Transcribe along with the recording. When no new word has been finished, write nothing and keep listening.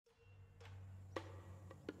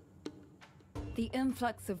The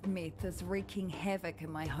influx of meth is wreaking havoc in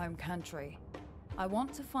my home country. I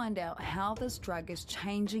want to find out how this drug is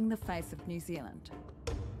changing the face of New Zealand.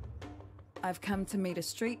 I've come to meet a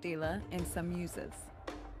street dealer and some users.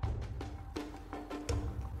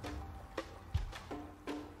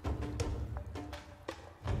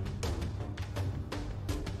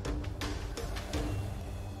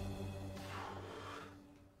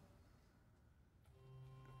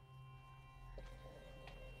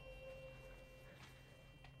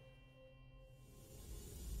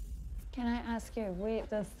 Can I ask you, where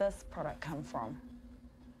does this product come from?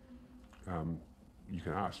 You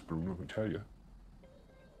can ask, but I'm not going to tell you.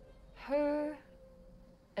 Who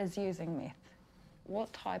is using meth?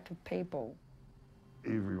 What type of people?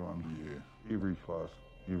 Everyone, yeah. Every class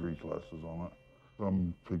is on it.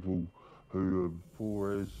 Some people who are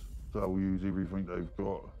poor as, they'll use everything they've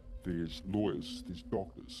got. There's lawyers, there's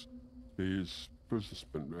doctors, there's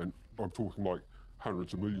businessmen, and I'm talking like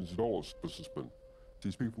hundreds of millions of dollars businessmen.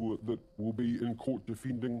 There's people that will be in court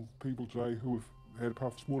defending people today who have had a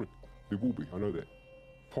puff this morning. There will be, I know that.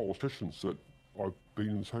 Politicians that I've been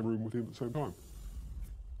in the same room with them at the same time.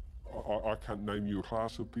 I can't name you a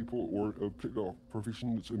class of people or a particular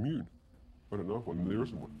profession that's immune. I don't know one, there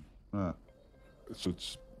isn't one. No.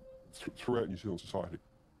 It's throughout New Zealand society.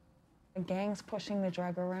 Are gangs pushing the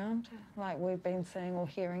drug around, like we've been seeing or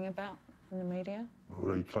hearing about in the media?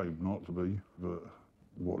 Well, they claim not to be, but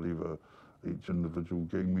whatever each individual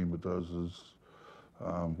gang member does is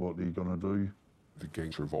what they're going to do. The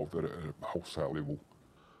gangs are involved at a wholesale level.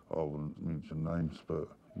 I wouldn't mention names, but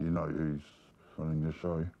you know who's running the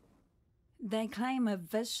show. They claim a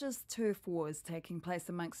vicious turf war is taking place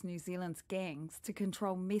amongst New Zealand's gangs to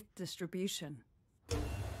control meth distribution.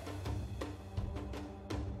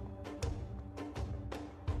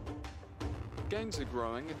 Gangs are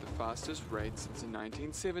growing at the fastest rate since the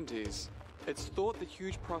 1970s. It's thought the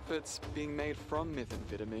huge profits being made from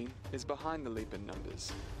methamphetamine is behind the leap in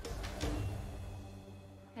numbers.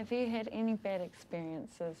 Have you had any bad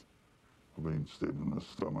experiences? I've been stabbed in the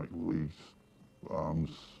stomach, legs, arms,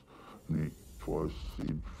 neck, twice,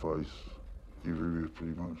 head, face, everywhere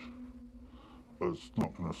pretty much. But it's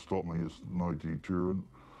not going to stop me, it's no deterrent.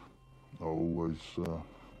 I'll always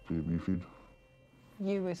be a method.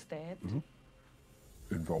 You were stabbed? Mm-hmm.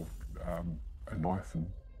 Involved a knife and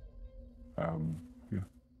yeah.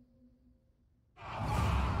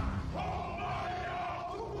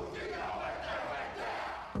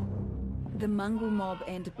 The Mongrel mob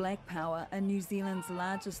and Black Power are New Zealand's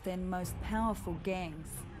largest and most powerful gangs.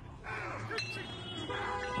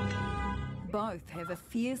 Both have a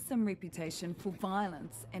fearsome reputation for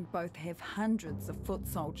violence and both have hundreds of foot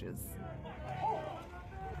soldiers.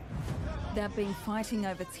 They've been fighting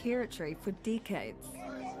over territory for decades.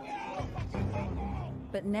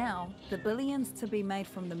 But now, the billions to be made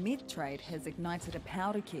from the meth trade has ignited a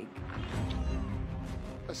powder keg.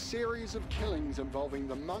 A series of killings involving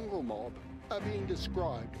the Mongrel mob are being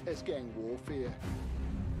described as gang warfare.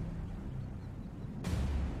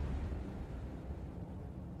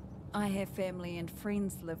 I have family and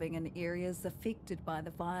friends living in areas affected by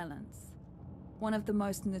the violence. One of the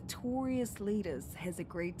most notorious leaders has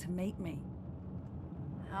agreed to meet me.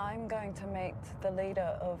 I'm going to meet the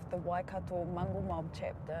leader of the Waikato Mongrel mob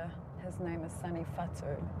chapter. His name is Sonny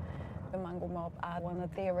Fatu. The Mongrel mob are one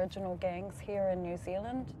of the original gangs here in New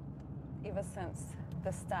Zealand. Ever since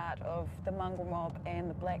the start of the Mongrel mob and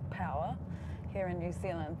the Black Power here in New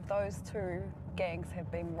Zealand, those two gangs have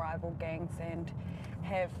been rival gangs and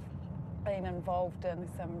have been involved in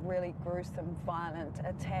some really gruesome, violent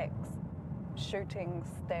attacks, shootings,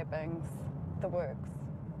 stabbings, the works.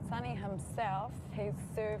 Sonny himself, he's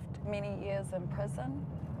served many years in prison.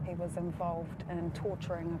 He was involved in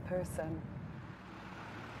torturing a person.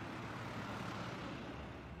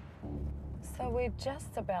 So we're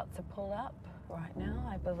just about to pull up right now.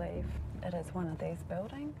 I believe it is one of these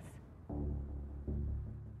buildings.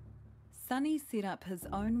 Sonny set up his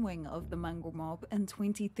own wing of the Mongrel mob in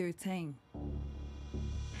 2013.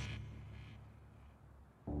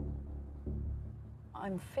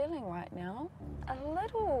 I'm feeling right now a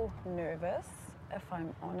little nervous, if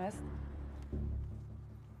I'm honest.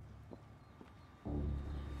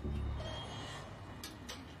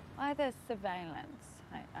 Why the surveillance?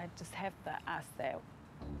 I just have to ask that.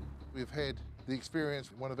 We've had the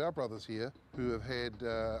experience, one of our brothers here, who have had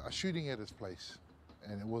a shooting at his place,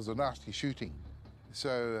 and it was a nasty shooting.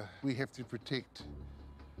 So we have to protect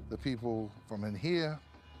the people from in here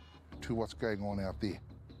to what's going on out there.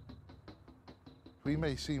 We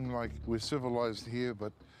may seem like we're civilized here,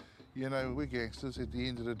 but, you know, we're gangsters. At the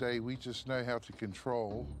end of the day, we just know how to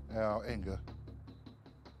control our anger.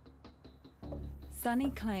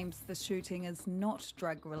 Sonny claims the shooting is not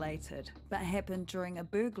drug-related, but happened during a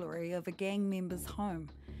burglary of a gang member's home.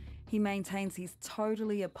 He maintains he's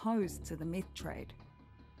totally opposed to the meth trade.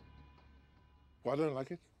 Well, I don't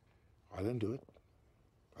like it. I don't do it.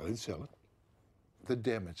 I don't sell it. The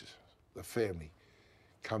damages, the family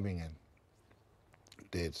coming in.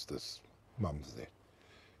 Dad's this, mum's that.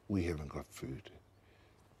 We haven't got food.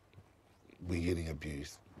 We're getting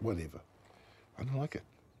abused, whatever. I don't like it.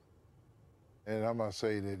 And I must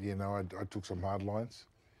say that, you know, I took some hard lines,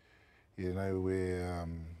 you know, where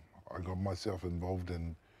I got myself involved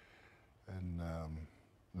in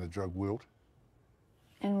the drug world.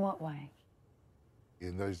 In what way?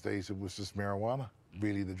 In those days, it was just marijuana,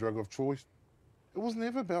 really the drug of choice. It was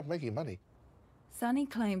never about making money. Sonny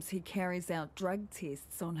claims he carries out drug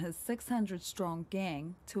tests on his 600-strong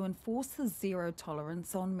gang to enforce his zero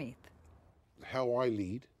tolerance on meth. How I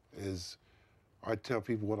lead is I tell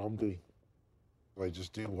people what I'm doing. I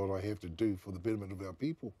just do what I have to do for the betterment of our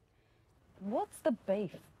people. What's the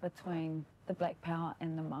beef between the Black Power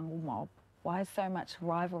and the Mongrel mob? Why so much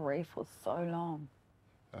rivalry for so long?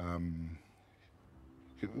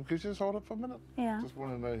 Could you just hold it for a minute? Yeah. Just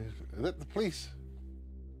want to know, is that the police?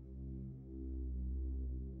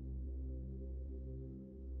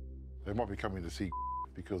 They might be coming to see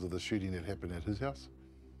because of the shooting that happened at his house.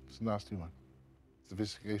 It's a nasty one. The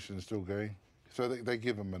investigation is still going. So they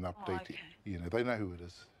give him an update. Oh, okay. You know, they know who it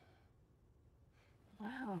is.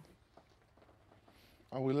 Wow.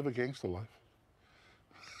 Oh, we live a gangster life.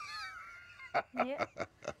 Yeah.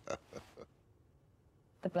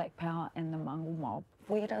 The Black Power and the Mongrel mob,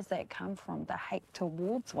 where does that come from, the hate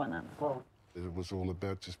towards one another? It was all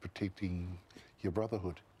about just protecting your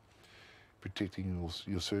brotherhood, protecting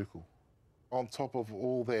your circle. On top of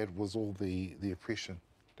all that was all the oppression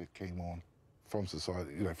that came on from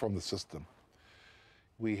society, you know, from the system.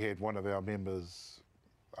 We had one of our members,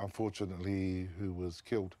 unfortunately, who was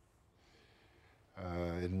killed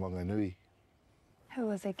in Wanganui. Who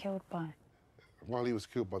was he killed by? Well, he was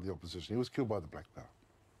killed by the opposition. He was killed by the Black Power.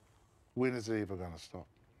 When is it ever going to stop?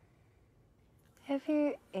 Have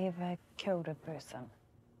you ever killed a person?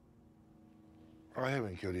 I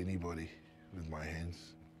haven't killed anybody with my hands.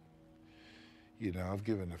 You know, I've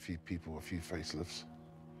given a few people a few facelifts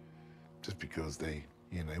just because they,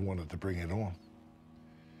 you know, wanted to bring it on.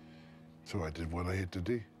 So I did what I had to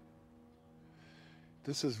do.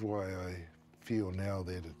 This is why I feel now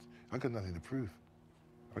that I got nothing to prove.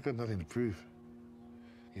 I got nothing to prove.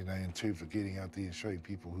 You know, in terms of getting out there and showing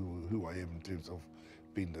people who I am in terms of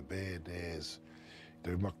being the badass,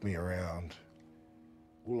 they muck me around.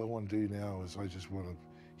 All I want to do now is I just want to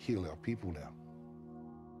heal our people now.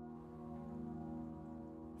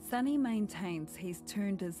 Sonny maintains he's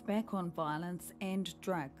turned his back on violence and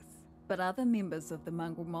drugs, but other members of the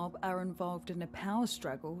Mongrel mob are involved in a power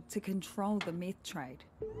struggle to control the meth trade.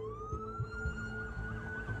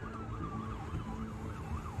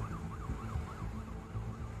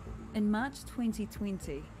 In March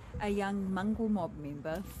 2020, a young Mongrel mob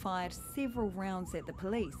member fired several rounds at the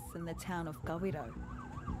police in the town of Gawiro.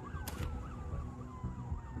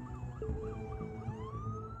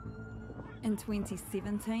 In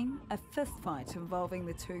 2017, a fistfight involving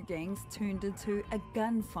the two gangs turned into a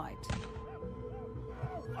gunfight.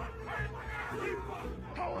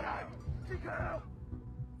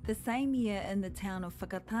 The same year in the town of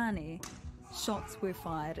Whakatane, shots were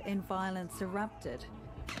fired and violence erupted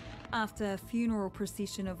after a funeral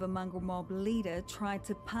procession of a Mongrel mob leader tried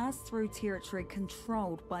to pass through territory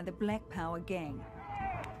controlled by the Black Power gang.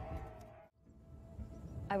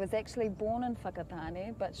 I was actually born in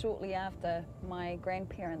Whakatane, but shortly after, my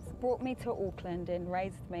grandparents brought me to Auckland and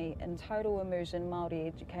raised me in total immersion Māori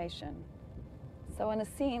education. So in a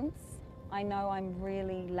sense, I know I'm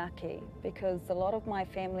really lucky because a lot of my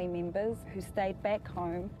family members who stayed back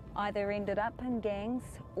home either ended up in gangs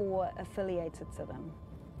or affiliated to them.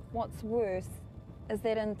 What's worse is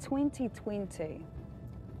that in 2020,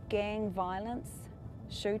 gang violence,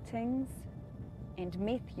 shootings, and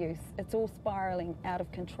meth use, it's all spiralling out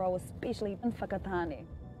of control, especially in Whakatane.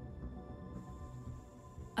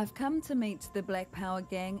 I've come to meet the Black Power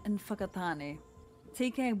gang in Whakatane.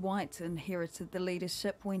 TK White inherited the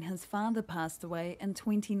leadership when his father passed away in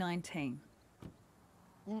 2019.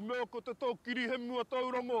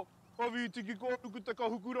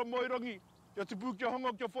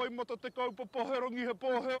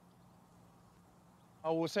 I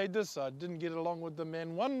will say this, I didn't get along with the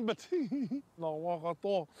man one, but no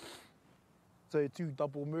wakato. So two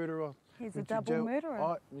double murderer. He's a double murderer?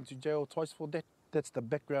 I went to jail twice for that. That's the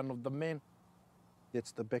background of the man.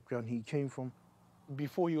 That's the background he came from.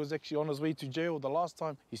 Before he was actually on his way to jail the last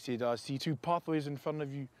time, he said, I see two pathways in front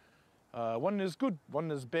of you. One is good,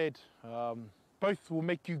 one is bad. Both will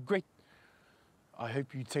make you great. I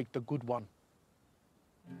hope you take the good one.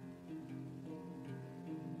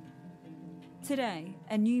 Today,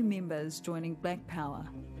 a new member is joining Black Power.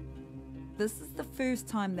 This is the first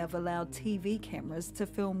time they've allowed TV cameras to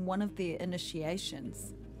film one of their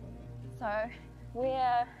initiations. So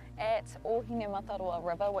we're at Ohine Matarua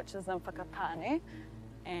River, which is in Whakatane,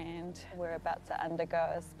 and we're about to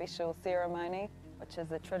undergo a special ceremony, which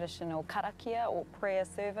is a traditional karakia or prayer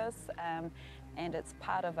service, and it's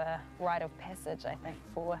part of a rite of passage, I think,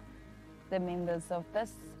 for the members of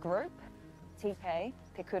this group. TK,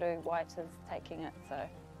 Te Kuru White, is taking it, so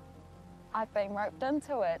I've been roped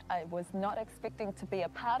into it. I was not expecting to be a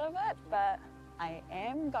part of it, but I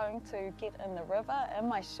am going to get in the river in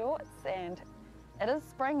my shorts, and it is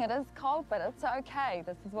spring, it is cold, but it's okay.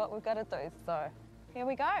 This is what we've got to do, so here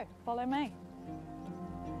we go, follow me.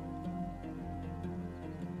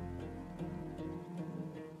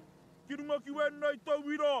 Ki runga ki wēnei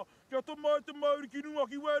tauira, kia tama e te mauri ki runga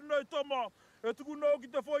ki wēnei tama. E tuku nau ki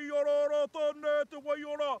te whai ora tōne te wai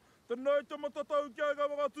ora, te nei te matatau kia ka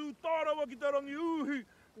wakatū tārawa ki te rangi uhi.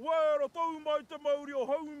 Wēra tau mai te mauri o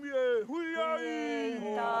haumi e, hui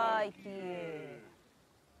ai! Tai ki.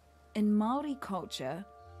 In Māori culture,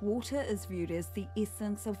 water is viewed as the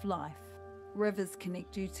essence of life. Rivers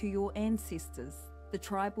connect you to your ancestors, the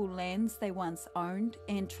tribal lands they once owned,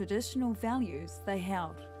 and traditional values they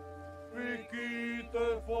held. Riki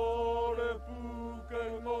te whare puke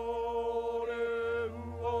ngore,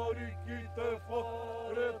 uari ki te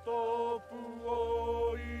whare topu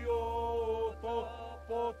o i o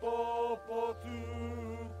topo tū.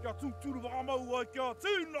 Kia tūturu whamau ai kia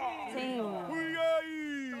tīna! Tīna. Hui ai!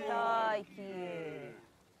 Tai ki.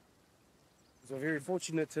 So very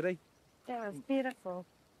fortunate today. That was beautiful.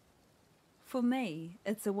 For me,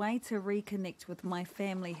 it's a way to reconnect with my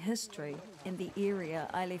family history and the area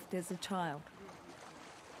I left as a child.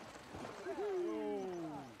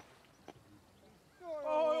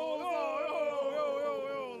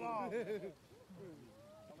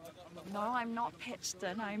 No, I'm not patched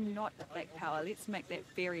in. I'm not Black Power. Let's make that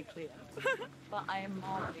very clear. But I am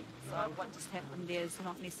Māori, so what just happened there is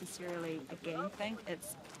not necessarily a gang thing.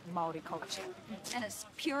 It's Māori culture, and its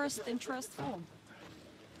purest and truest form.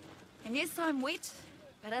 And yes, I'm wet,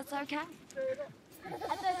 but it's okay.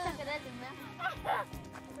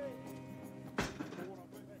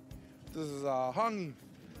 This is hangi.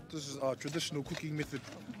 This is our traditional cooking method.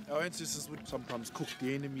 Our ancestors would sometimes cook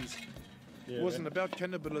the enemies. It wasn't about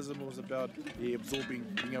cannibalism, it was about absorbing,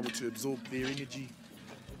 being able to absorb their energy.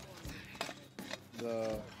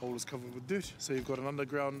 The hole is covered with dirt, so you've got an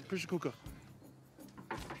underground pressure cooker.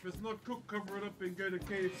 If it's not cooked, cover it up and go to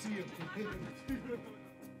KFC.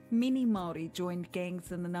 Many Māori joined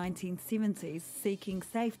gangs in the 1970s seeking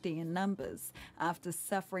safety in numbers after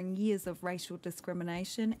suffering years of racial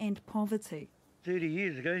discrimination and poverty. 30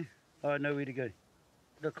 years ago, I had nowhere to go.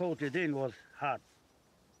 The culture then was hard.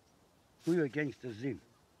 We were gangsters then.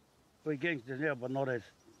 We're gangsters now, but not as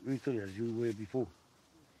ruthless as we were before.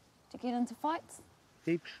 Did you get into fights?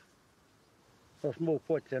 Heaps. A small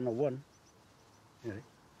fights than I won. You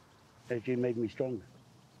know, actually made me stronger.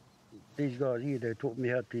 These guys here, they taught me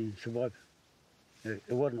how to survive. You know,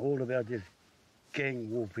 it wasn't all about just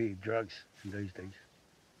gang warfare, drugs in those days.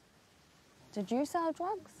 Did you sell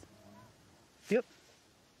drugs? Yep.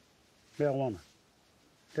 Marijuana.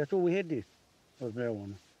 That's all we had there, was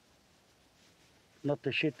marijuana. Not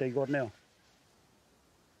the shit they got now.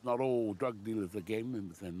 Not all drug dealers are gang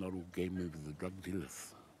members, and not all gang members are drug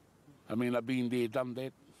dealers. I mean, I've been there, done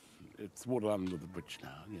that. It's water under the bridge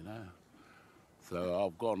now, you know. So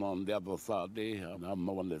I've gone on the other side there, and I'm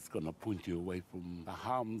the one that's going to point you away from the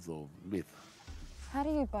harms of meth. How do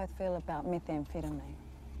you both feel about methamphetamine?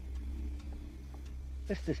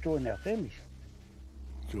 It's destroying our families.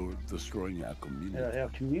 You're destroying our community. Our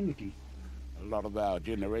community. A lot of our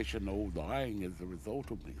generation are all dying as a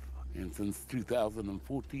result of meth. And since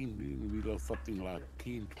 2014, we lost something like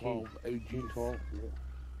 10, 12 OGs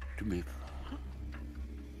to meth.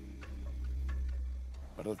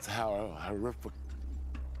 But it's how horrific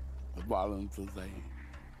the violence is.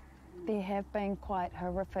 There have been quite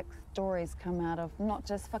horrific stories come out of not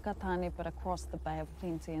just Whakatane, but across the Bay of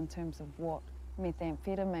Plenty in terms of what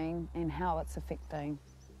methamphetamine and how it's affecting.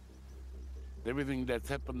 Everything that's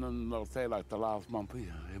happened in, I'll say, like the last month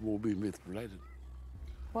here, it will be meth related.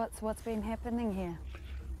 What's been happening here?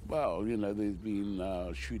 Well, you know, there's been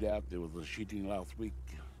a shootout. There was a shooting last week.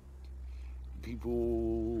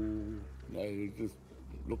 People, you know, just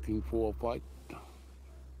looking for a fight.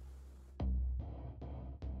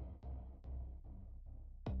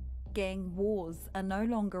 Gang wars are no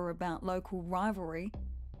longer about local rivalry,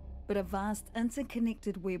 but a vast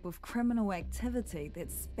interconnected web of criminal activity that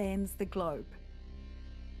spans the globe.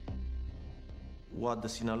 What the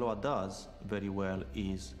Sinaloa does very well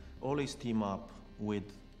is always team up with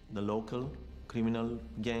the local criminal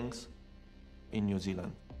gangs in New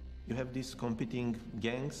Zealand. You have these competing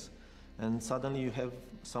gangs, and suddenly you have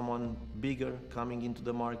someone bigger coming into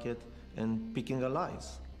the market and picking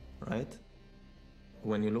allies, right?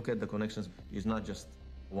 When you look at the connections, it's not just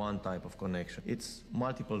one type of connection. It's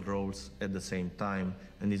multiple roles at the same time,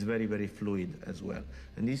 and it's very, very fluid as well.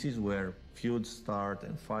 And this is where feuds start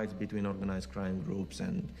and fights between organized crime groups,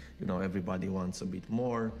 and everybody wants a bit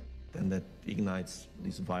more, and that ignites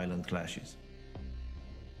these violent clashes.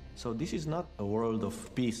 So this is not a world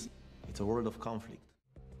of peace, it's a world of conflict.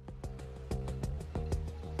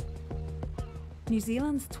 New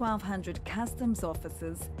Zealand's 1,200 customs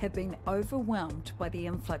officers have been overwhelmed by the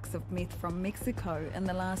influx of meth from Mexico in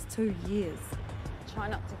the last 2 years. Try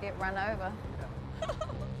not to get run over.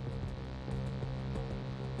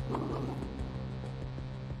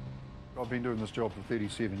 I've been doing this job for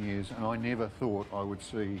 37 years and I never thought I would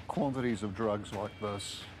see quantities of drugs like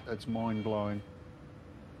this. It's mind-blowing.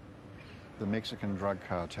 The Mexican drug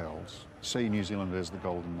cartels see New Zealand as the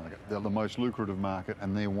golden nugget. They're the most lucrative market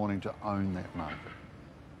and they're wanting to own that market.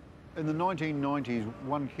 In the 1990s,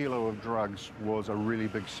 1 kilo of drugs was a really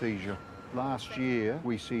big seizure. Last year,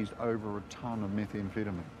 we seized over a ton of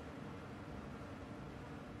methamphetamine.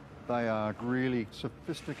 They are really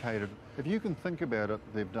sophisticated. If you can think about it,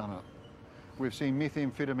 they've done it. We've seen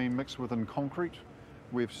methamphetamine mixed within concrete.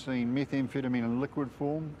 We've seen methamphetamine in liquid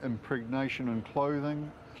form, impregnation in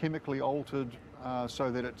clothing, chemically altered so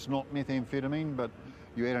that it's not methamphetamine, but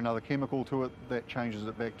you add another chemical to it, that changes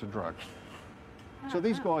it back to drugs. So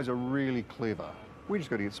these guys are really clever. We just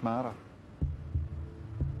got to get smarter.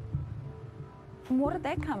 What did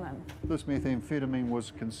that come in? This methamphetamine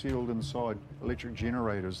was concealed inside electric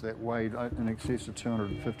generators that weighed in excess of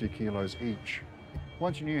 250 kilos each.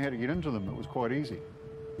 Once you knew how to get into them, it was quite easy.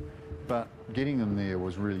 But getting them there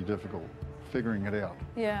was really difficult, figuring it out.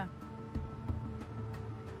 Yeah.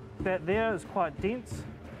 That there is quite dense,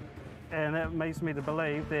 and that makes me to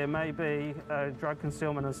believe there may be a drug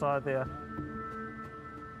concealment inside there.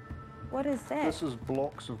 What is that? This is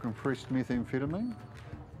blocks of compressed methamphetamine.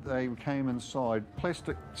 They came inside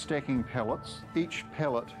plastic stacking pallets. Each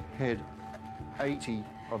pallet had 80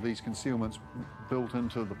 of these concealments built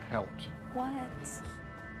into the pallet. What?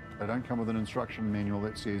 They don't come with an instruction manual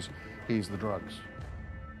that says, here's the drugs.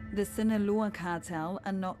 The Sinaloa cartel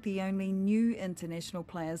are not the only new international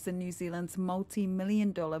players in New Zealand's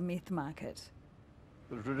multi-million-dollar meth market.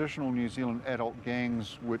 The traditional New Zealand adult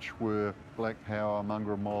gangs, which were Black Power,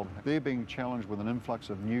 Mongrel mob, they're being challenged with an influx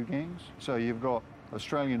of new gangs. So you've got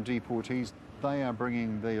Australian deportees. They are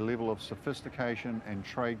bringing the level of sophistication and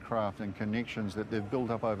tradecraft and connections that they've built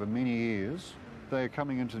up over many years. They're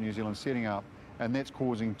coming into New Zealand, setting up, and that's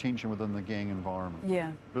causing tension within the gang environment.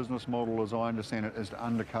 Yeah. Business model, as I understand it, is to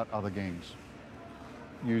undercut other gangs,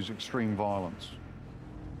 use extreme violence.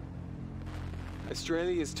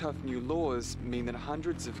 Australia's tough new laws mean that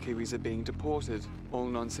hundreds of Kiwis are being deported. All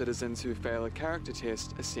non-citizens who fail a character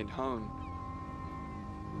test are sent home.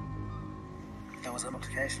 There was an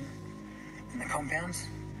altercation in the compounds.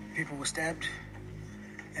 People were stabbed,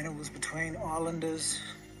 and it was between Islanders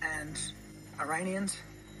and Iranians.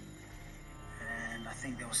 And I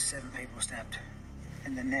think there was 7 people stabbed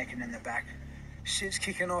in the neck and in the back. Shit's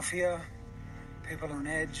kicking off here. People on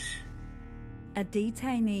edge. A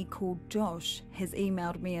detainee called Josh has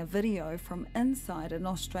emailed me a video from inside an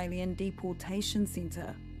Australian deportation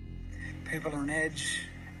centre. People on edge,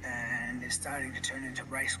 and they're starting to turn into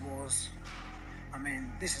race wars. I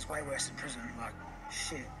mean, this is way worse than prison. Like,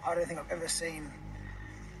 shit. I don't think I've ever seen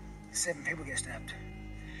 7 people get stabbed.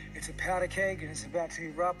 It's a powder keg and it's about to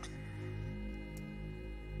erupt.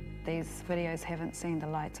 These videos haven't seen the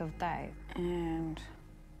light of day, and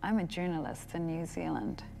I'm a journalist in New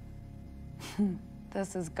Zealand.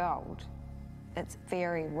 This is gold. It's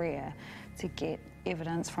very rare to get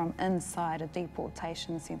evidence from inside a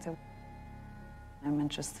deportation centre. I'm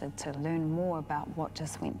interested to learn more about what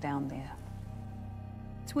just went down there.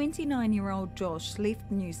 29-year-old Josh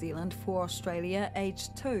left New Zealand for Australia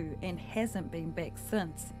aged 2 and hasn't been back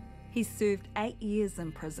since. He served 8 years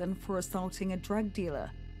in prison for assaulting a drug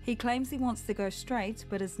dealer. He claims he wants to go straight,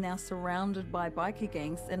 but is now surrounded by biker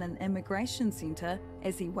gangs in an immigration centre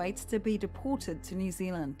as he waits to be deported to New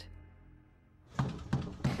Zealand. Open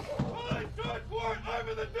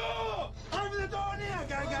the door! Open the door now!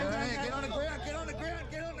 Go, go, go, get on the ground, get on the ground,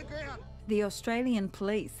 get on the ground! The Australian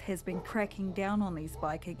police has been cracking down on these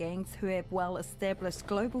biker gangs who have well-established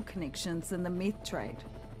global connections in the meth trade.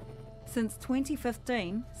 Since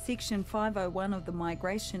 2015, Section 501 of the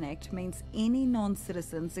Migration Act means any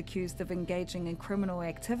non-citizens accused of engaging in criminal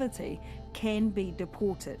activity can be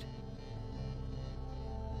deported.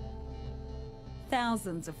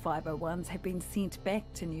 Thousands of 501s have been sent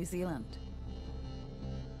back to New Zealand.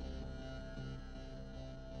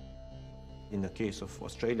 In the case of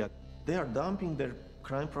Australia, they are dumping their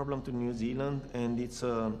crime problem to New Zealand, and it's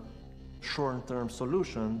a short-term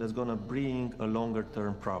solution that's going to bring a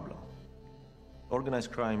longer-term problem.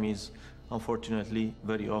 Organized crime is, unfortunately,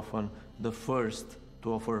 very often the first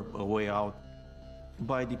to offer a way out.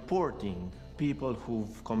 By deporting people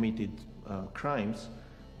who've committed crimes,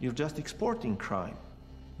 you're just exporting crime.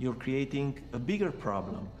 You're creating a bigger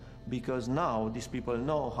problem, because now these people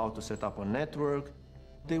know how to set up a network.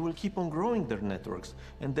 They will keep on growing their networks,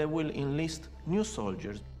 and they will enlist new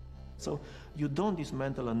soldiers. So you don't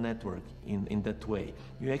dismantle a network in that way.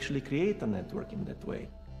 You actually create a network in that way.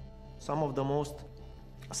 Some of the most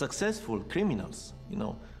successful criminals,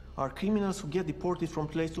 are criminals who get deported from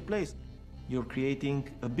place to place. You're creating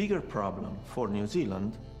a bigger problem for New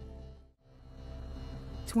Zealand.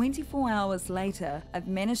 24 hours later, I've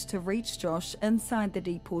managed to reach Josh inside the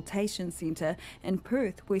deportation centre in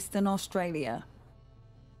Perth, Western Australia.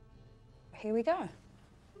 Here we go.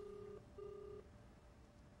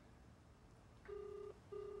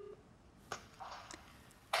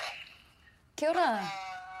 Kia ora.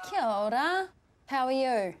 Kia ora. How are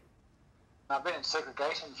you? I've been in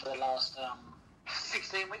segregation for the last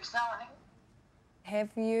 16 weeks now, I think. Have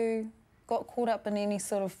you got caught up in any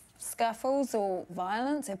sort of scuffles or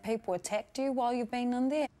violence? Have people attacked you while you've been in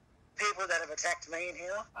there? People that have attacked me in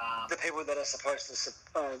here, the people that are supposed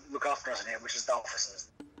to look after us in here, which is the officers.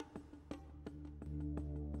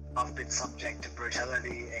 I've been subject to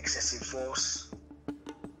brutality, excessive force.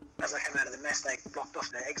 As I came out of the mess, they blocked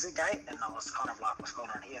off the exit gate, and I was kind of like, what's going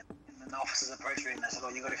on here? And then the officers approached me and they said, oh,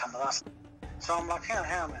 you got to come with us. So I'm like, hang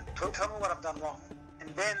on, man, tell me what I've done wrong. And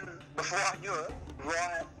then, before I knew it,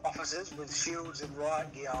 riot officers with shields and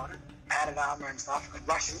riot gear on, padded armour and stuff,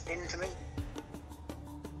 rushing into me.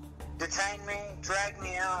 Detained me, dragged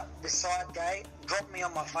me out this side gate, dropped me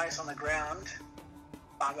on my face on the ground.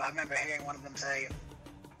 I remember hearing one of them say,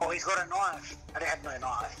 oh, he's got a knife. I didn't have no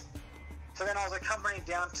knife. So then I was accompanied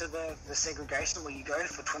down to the segregation where you go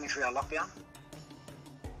for 23-hour lockdown.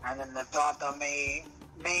 And then they dived on me,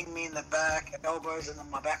 kneeing me in the back, elbows in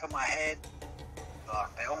my back of my head.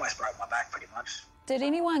 Like, they almost broke my back pretty much. Did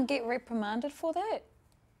anyone get reprimanded for that?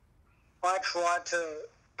 I tried to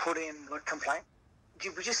put in a complaint.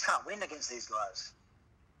 We just can't win against these guys.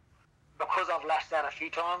 Because I've lashed out a few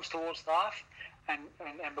times towards staff, and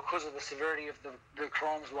because of the severity of the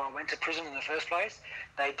crimes where I went to prison in the first place,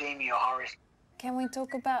 they deem me a high risk. Can we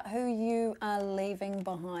talk about who you are leaving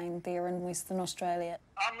behind there in Western Australia?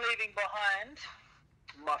 I'm leaving behind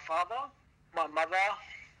my father, my mother,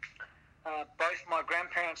 both my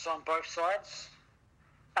grandparents on both sides,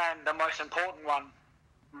 and the most important one,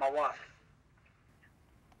 my wife.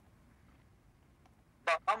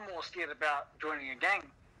 But I'm more scared about joining a gang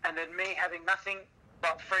and then me having nothing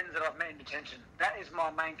but friends that I've met in detention. That is my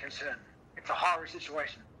main concern. It's a high-risk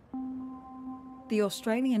situation. The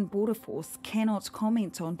Australian Border Force cannot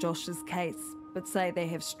comment on Josh's case, but say they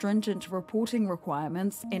have stringent reporting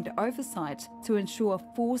requirements and oversight to ensure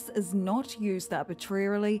force is not used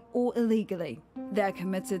arbitrarily or illegally. They're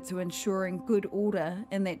committed to ensuring good order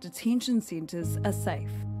and that detention centres are safe.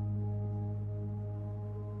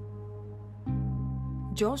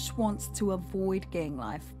 Josh wants to avoid gang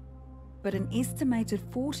life, but an estimated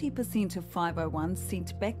 40% of 501s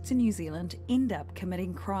sent back to New Zealand end up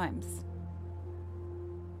committing crimes.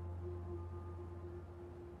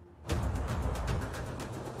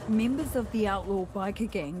 Members of the outlaw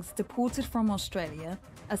biker gangs deported from Australia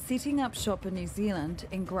are setting up shop in New Zealand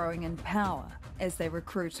and growing in power as they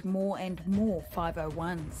recruit more and more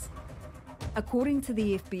 501s. According to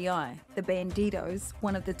the FBI, the Bandidos,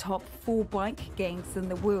 one of the top 4 bike gangs in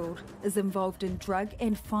the world, is involved in drug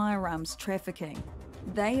and firearms trafficking.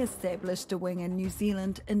 They established a wing in New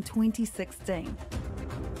Zealand in 2016.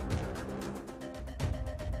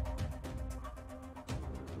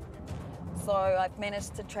 So I've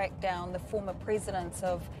managed to track down the former president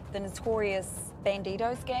of the notorious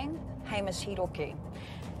Bandidos gang, Hamish Hiroki.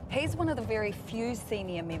 He's one of the very few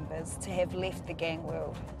senior members to have left the gang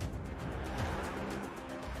world.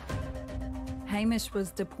 Hamish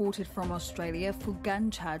was deported from Australia for gun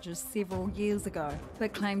charges several years ago,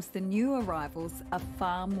 but claims the new arrivals are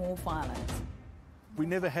far more violent. We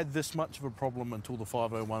never had this much of a problem until the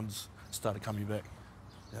 501s started coming back.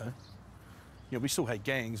 You know? Yeah, we still had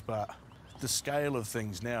gangs, but the scale of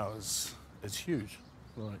things now is huge.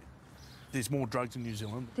 Like, there's more drugs in New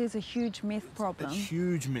Zealand. There's a huge meth problem. A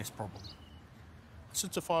huge meth problem.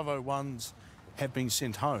 Since the 501s have been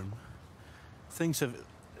sent home, things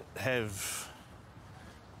have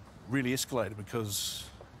really escalated because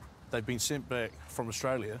they've been sent back from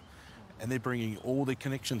Australia and they're bringing all their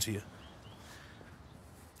connections here.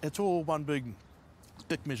 It's all one big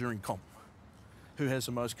dick measuring comp. Who has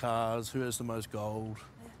the most cars, who has the most gold,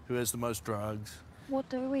 who has the most drugs. What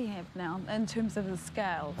do we have now in terms of the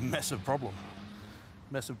scale? A massive problem.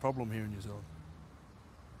 Massive problem here in New Zealand.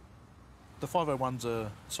 The 501s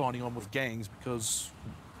are signing on with gangs because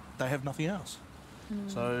they have nothing else.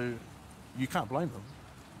 So you can't blame them.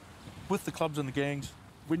 With the clubs and the gangs,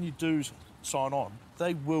 when you do sign on,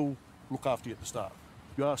 they will look after you at the start.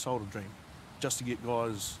 You are sold a dream just to get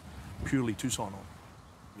guys purely to sign on.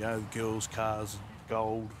 You know, girls, cars,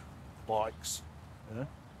 gold, bikes, you know.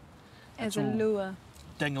 As a lure.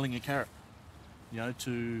 Dangling a carrot, you know,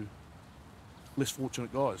 to less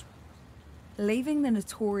fortunate guys. Leaving the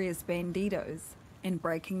notorious banditos and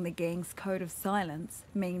breaking the gang's code of silence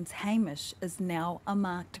means Hamish is now a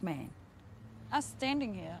marked man. Us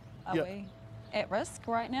standing here, are Yeah. we at risk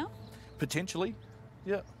right now? Potentially,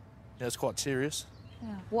 yeah. Yeah, it's quite serious.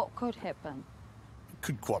 Yeah. What could happen?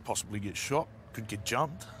 Could quite possibly get shot, could get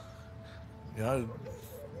jumped. You know,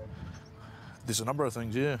 there's a number of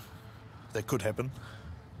things, yeah, that could happen.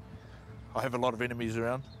 I have a lot of enemies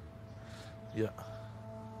around. Yeah.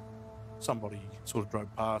 Somebody sort of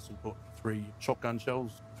drove past and put 3 shotgun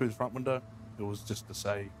shells through the front window. It was just to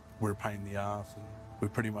say, we're a pain in the arse and we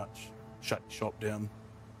pretty much shut your shop down.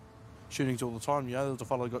 Shootings all the time, you know, there was a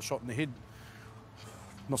fellow who got shot in the head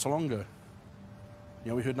not so long ago.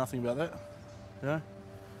 You know, we heard nothing about that, you know.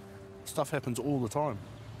 Stuff happens all the time.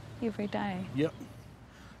 Every day. Yep.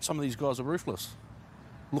 Some of these guys are ruthless,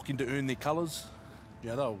 looking to earn their colours. You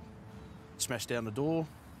know, they'll smash down the door.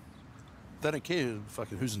 They don't care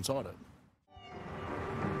fucking who's inside it.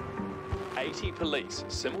 80 police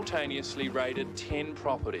simultaneously raided 10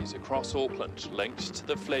 properties across Auckland linked to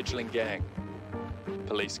the fledgling gang.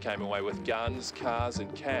 Police came away with guns, cars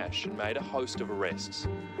and cash and made a host of arrests.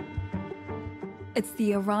 It's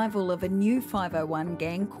the arrival of a new 501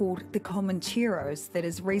 gang called the Comancheros that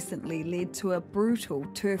has recently led to a brutal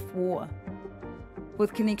turf war.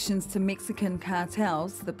 With connections to Mexican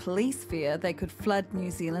cartels, the police fear they could flood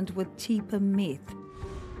New Zealand with cheaper meth.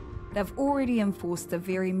 They've already enforced a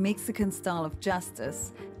very Mexican style of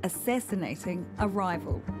justice, assassinating a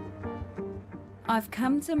rival. I've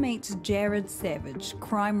come to meet Jared Savage,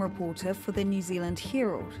 crime reporter for the New Zealand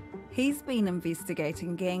Herald. He's been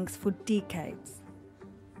investigating gangs for decades.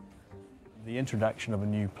 The introduction of a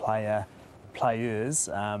new players,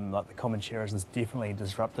 like the Comancheros, has definitely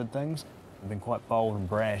disrupted things. They've been quite bold and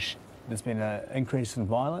brash. There's been an increase in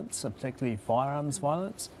violence, particularly firearms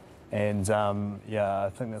violence. And yeah, I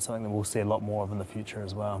think that's something that we'll see a lot more of in the future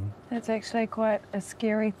as well. That's actually quite a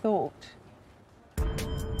scary thought.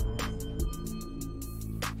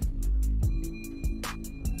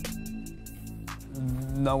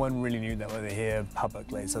 No one really knew that they were here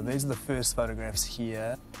publicly. So these are the first photographs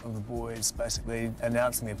here of the boys basically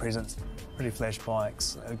announcing their presence. Pretty flash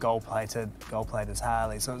bikes, gold-plated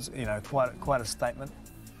Harley. So it's, you know, quite a statement.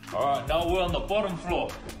 All right, now we're on the bottom floor.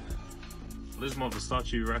 This is my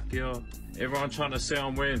Versace rack here. Everyone trying to say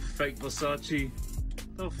I'm wearing fake Versace.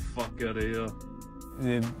 The fuck out of here.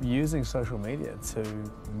 They're using social media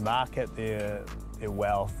to market their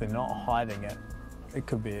wealth. They're not hiding it. It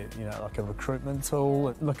could be, you know, like a recruitment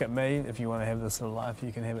tool. Look at me, if you want to have this sort of life,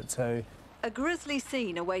 you can have it too. A grisly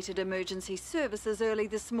scene awaited emergency services early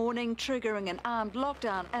this morning, triggering an armed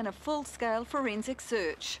lockdown and a full-scale forensic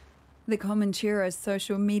search. The Comancheros'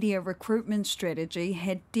 social media recruitment strategy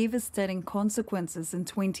had devastating consequences in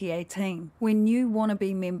 2018 when new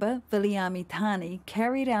wannabe member Viliami Tani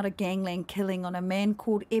carried out a gangland killing on a man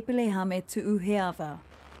called Epelehame Tu'uheava.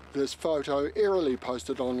 This photo eerily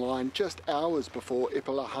posted online just hours before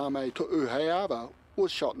Epelehame Tu'uheava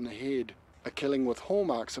was shot in the head, a killing with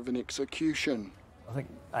hallmarks of an execution. I think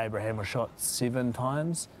Abraham was shot 7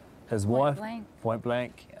 times. His wife, point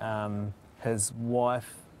blank. His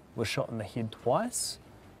wife was shot in the head twice.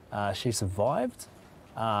 She survived.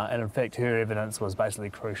 And in fact, her evidence was basically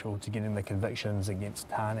crucial to getting the convictions against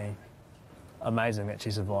Tani. Amazing that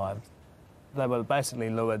she survived. They were basically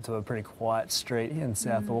lured to a pretty quiet street in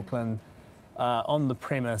South Auckland on the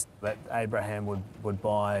premise that Abraham would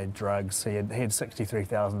buy drugs. He had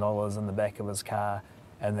 $63,000 in the back of his car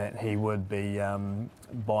and that he would be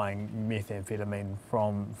buying methamphetamine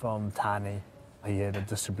from Tani. He had a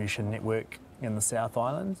distribution network in the South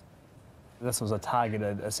Island. This was a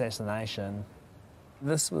targeted assassination.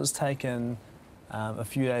 This was taken a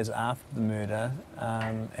few days after the murder,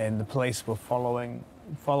 and the police were following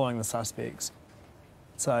the suspects.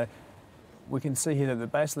 So we can see here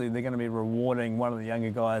that basically they're going to be rewarding one of the younger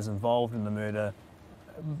guys involved in the murder,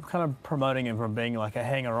 kind of promoting him from being like a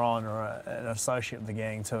hanger-on or an associate of the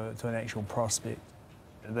gang to an actual prospect.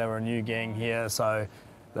 They were a new gang here, so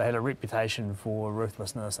they had a reputation for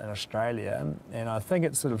ruthlessness in Australia, and I think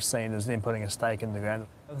it's sort of seen as them putting a stake in the ground.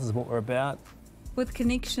 This is what we're about. With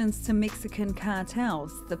connections to Mexican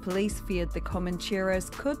cartels, the police feared the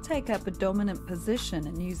Comancheros could take up a dominant position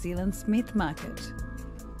in New Zealand's meth market.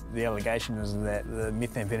 The allegation is that the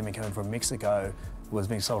methamphetamine coming from Mexico was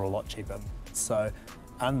being sold a lot cheaper. So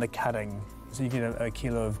undercutting, so you get a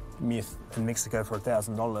kilo of meth in Mexico for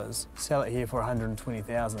 $1,000, sell it here for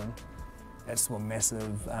 $120,000. That's still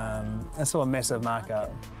a massive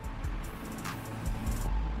markup.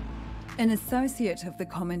 An associate of the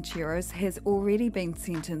Comancheros has already been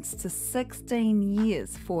sentenced to 16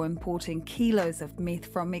 years for importing kilos of meth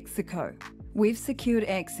from Mexico. We've secured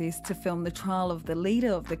access to film the trial of the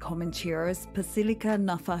leader of the Comancheros, Pasilica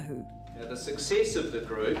Nafahu. Now, the success of the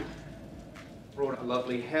group brought a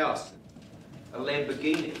lovely house, a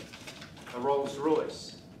Lamborghini, a Rolls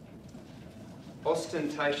Royce,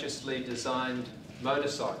 ostentatiously designed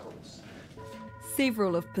motorcycles.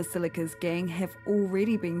 Several of Pasilica's gang have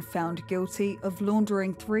already been found guilty of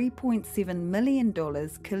laundering $3.7 million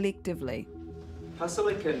collectively.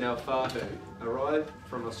 Pasilica Nafahu arrived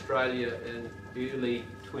from Australia in early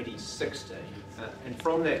 2016, and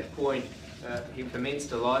from that point he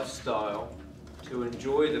commenced a lifestyle to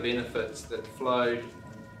enjoy the benefits that flowed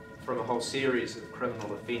from a whole series of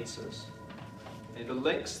criminal offences, and the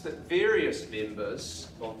links that various members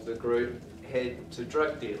of the group had to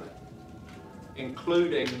drug dealing,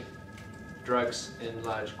 including drugs in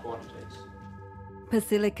large quantities.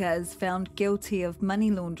 Pasilica is found guilty of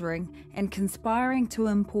money laundering and conspiring to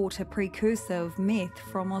import a precursor of meth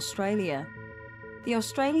from Australia. The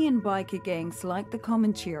Australian biker gangs, like the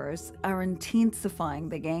Comancheros, are intensifying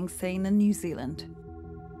the gang scene in New Zealand.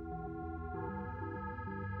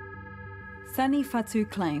 Sunny Fatu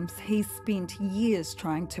claims he's spent years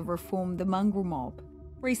trying to reform the Mongrel mob,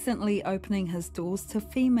 recently opening his doors to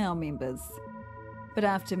female members. But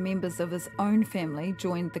after members of his own family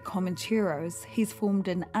joined the Comancheros, he's formed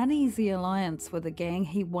an uneasy alliance with a gang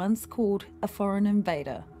he once called a foreign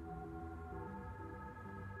invader.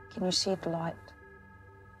 Can you shed light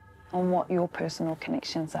on what your personal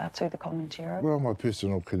connections are to the Comancheros? Well, my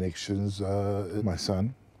personal connections are my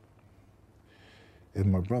son and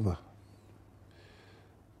my brother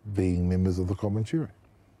being members of the Comanchero.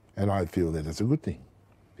 And I feel that it's a good thing,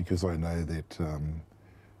 because I know that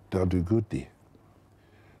they'll do good there.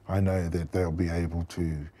 I know that they'll be able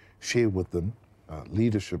to share with them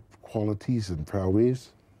leadership qualities and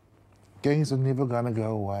prowess. Gangs are never going to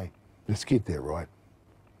go away. Let's get that right.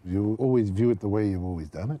 You'll always view it the way you've always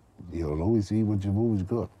done it. You'll always see what you've always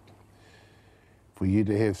got. For you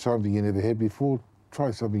to have something you never had before, try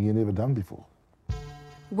something you've never done before.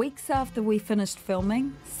 Weeks after we finished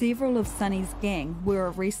filming, several of Sunny's gang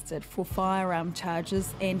were arrested for firearm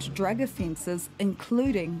charges and drug offences,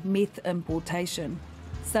 including meth importation.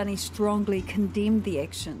 Sunny strongly condemned the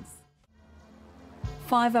actions.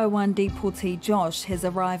 501 deportee Josh has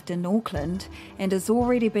arrived in Auckland and is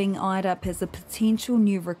already being eyed up as a potential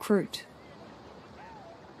new recruit.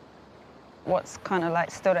 What's kind of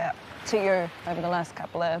like stood out to you over the last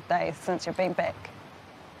couple of days since you've been back?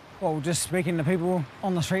 Well, just speaking to people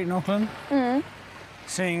on the street in Auckland,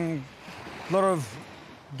 seeing a lot of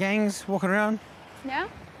gangs walking around,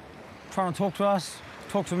 trying to talk to us,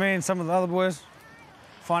 talk to me and some of the other boys,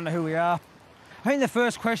 find out who we are. I think the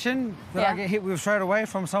first question that I get hit with straight away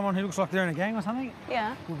from someone who looks like they're in a gang or something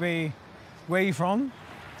would be, where are you from?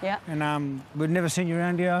 And we've never seen you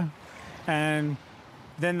around here. And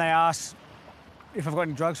then they ask if I've got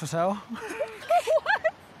any drugs for sale.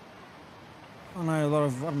 I know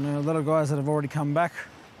a lot of guys that have already come back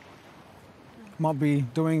might be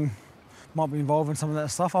involved in some of that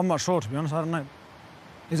stuff. I'm not sure, to be honest. I don't know.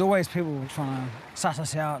 There's always people trying to suss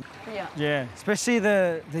us out. Yeah, especially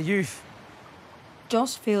the youth.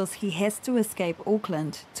 Josh feels he has to escape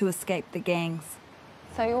Auckland to escape the gangs.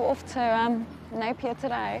 So you're off to Napier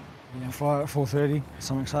today? Yeah, fly at 4:30,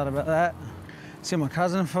 so I'm excited about that. See my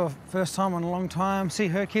cousin for the first time in a long time. See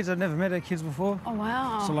her kids, I've never met her kids before. Oh,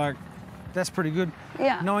 wow. So, like, that's pretty good.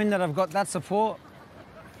 Yeah. Knowing that I've got that support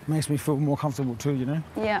makes me feel more comfortable too, you know?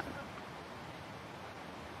 Yeah.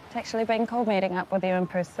 It's actually been cool meeting up with you in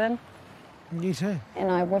person. You too.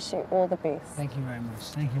 And I wish you all the best. Thank you very much.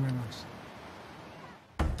 Thank you very much.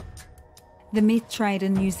 The meth trade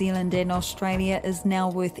in New Zealand and Australia is now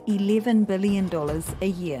worth $11 billion a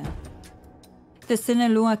year. The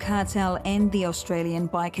Sinaloa cartel and the Australian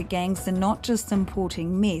biker gangs are not just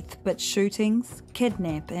importing meth, but shootings,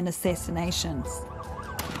 kidnap and assassinations.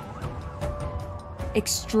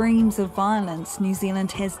 Extremes of violence New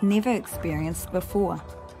Zealand has never experienced before.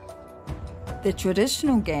 The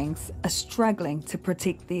traditional gangs are struggling to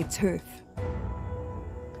protect their turf.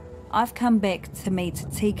 I've come back to meet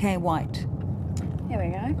TK White. Here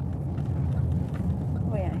we go.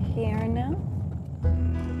 We are here now.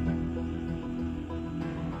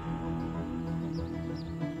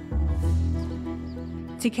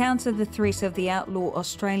 To counter the threat of the outlaw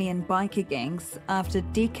Australian biker gangs, after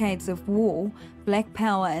decades of war, Black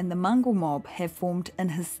Power and the Mongrel mob have formed an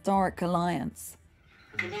historic alliance.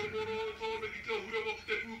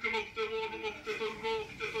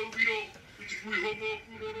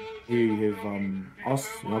 Here you have us,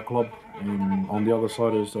 our club, and on the other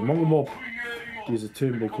side is the Mongrel mob. There's a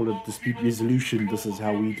term they call it dispute resolution. This is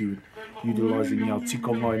how we do it, utilising our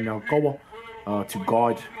tikanga and our kawa to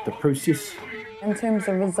guide the process. In terms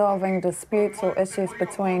of resolving disputes or issues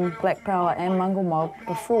between Black Power and Mongrel mob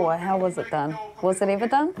before, how was it done? Was it ever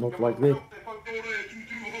done? Not like that.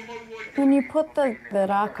 When you put the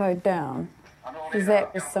rako down, is that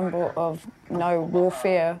a symbol of no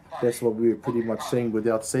warfare? That's what we're pretty much saying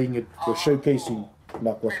without saying it. We're showcasing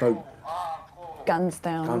makwato. Guns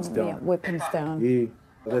down, Guns down. Yeah, weapons down. Yeah,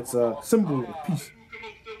 that's a symbol of peace.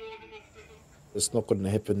 It's not going to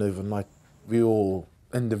happen overnight. We're all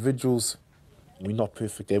individuals. We're not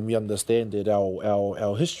perfect, and we understand that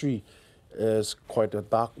our history is quite a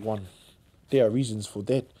dark one. There are reasons for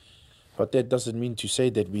that, but that doesn't mean to say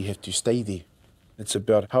that we have to stay there. It's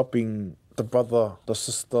about helping the brother, the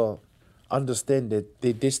sister, understand that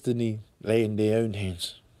their destiny lay in their own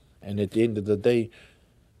hands. And at the end of the day,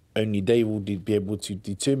 only they will be able to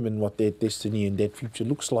determine what their destiny and their future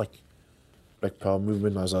looks like. Black Power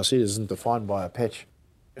movement, as I said, isn't defined by a patch.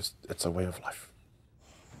 It's a way of life.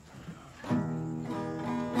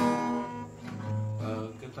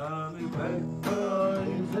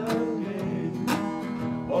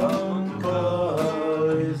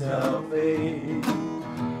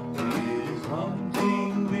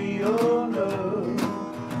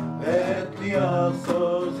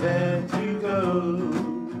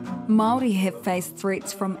 Māori have faced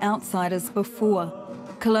threats from outsiders before.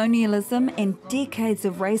 Colonialism and decades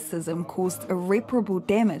of racism caused irreparable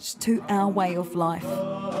damage to our way of life.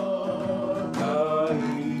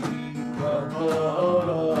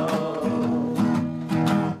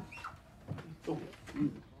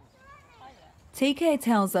 TK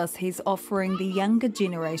tells us he's offering the younger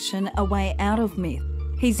generation a way out of meth.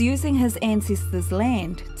 He's using his ancestors'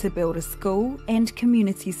 land to build a school and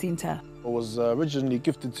community centre. It was originally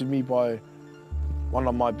gifted to me by one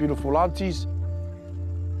of my beautiful aunties.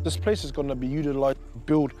 This place is going to be utilised to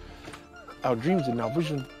build our dreams and our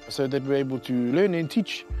vision so that we're able to learn and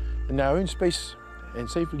teach in our own space and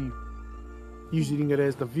safely, using it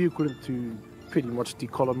as the vehicle to pretty much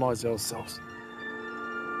decolonise ourselves.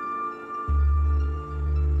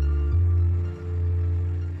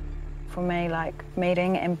 For me, like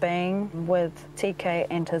meeting and being with TK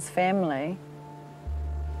and his family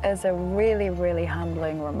is a really, really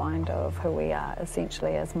humbling reminder of who we are,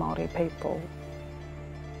 essentially, as Māori people.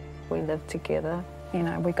 We live together, you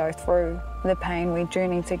know, we go through the pain, we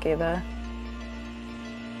journey together.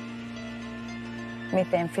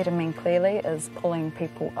 Methamphetamine clearly is pulling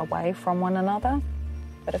people away from one another.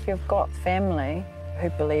 But if you've got family who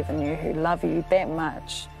believe in you, who love you that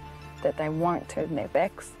much, that they won't turn their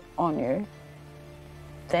backs on you,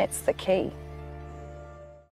 that's the key.